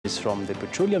From the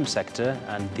petroleum sector,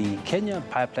 and the Kenya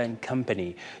Pipeline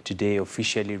Company today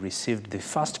officially received the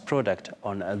first product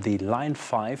on the Line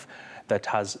 5 that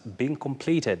has been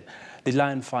completed. The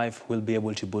Line 5 will be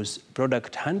able to boost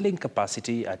product handling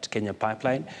capacity at Kenya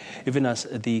Pipeline, even as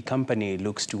the company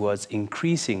looks towards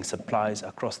increasing supplies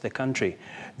across the country.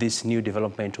 This new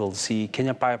development will see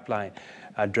Kenya Pipeline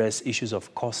address issues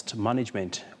of cost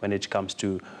management when it comes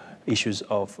to issues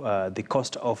of the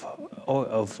cost of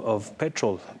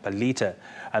petrol per litre.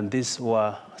 And these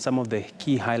were some of the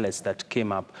key highlights that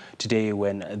came up today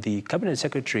when the Cabinet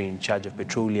Secretary in charge of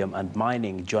petroleum and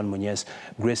mining, John Munyes,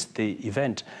 graced the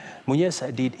event. Munyes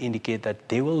did indicate that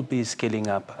they will be scaling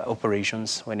up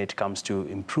operations when it comes to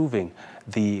improving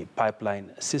the pipeline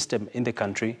system in the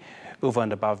country. Over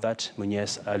and above that,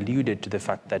 Munyes alluded to the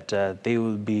fact that they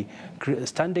will be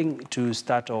standing to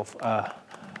start off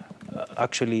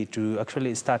actually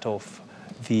start off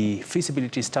the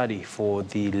feasibility study for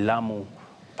the Lamu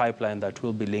pipeline that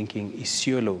will be linking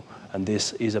Isiolo, and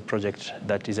this is a project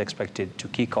that is expected to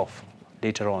kick off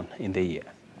later on in the year.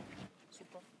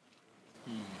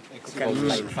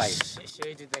 Line 5. Show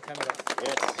it to the camera.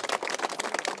 Yes.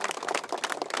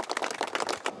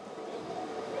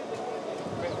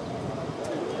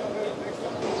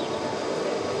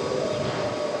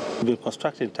 We've been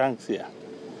constructing tanks here,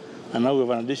 and now we have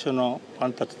an additional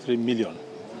 133 million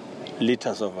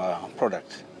litres of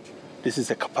product. This is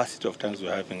the capacity of tanks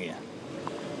we're having here.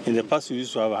 In the past, we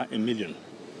used to have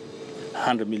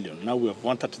 100 million. Now we have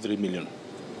 133 million.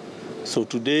 So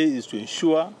today is to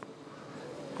ensure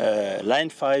Line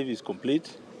 5 is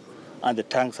complete, and the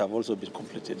tanks have also been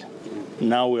completed.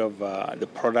 Now we have the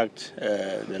product,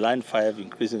 the Line 5,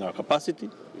 increasing our capacity.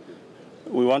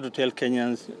 We want to tell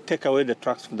Kenyans, take away the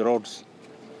trucks from the roads,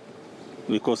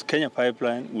 because Kenya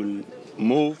Pipeline will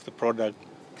move the product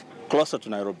closer to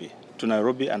Nairobi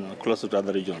and closer to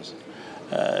other regions.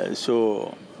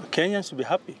 So Kenyans should be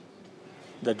happy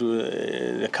that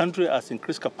the country has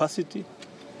increased capacity.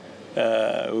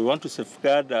 We want to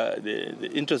safeguard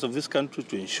the interests of this country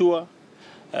to ensure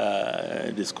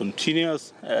this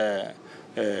continuous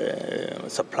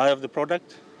supply of the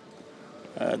product,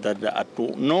 that at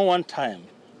no one time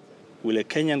will a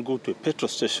Kenyan go to a petrol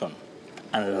station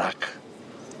and lack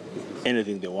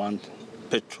anything they want,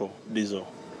 petrol, diesel,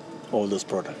 all those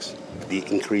products. The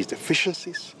increased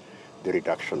efficiencies, the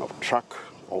reduction of trucks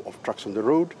on the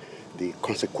road, the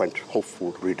consequent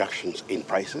hopeful reductions in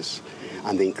prices,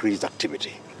 and the increased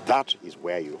activity. That is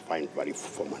where you find value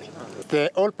for money. The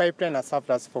old pipeline has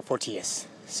served us for 40 years.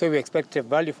 So we expect a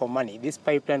value for money. This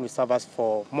pipeline will serve us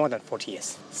for more than 40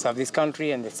 years. Serve this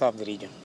country and serve the region.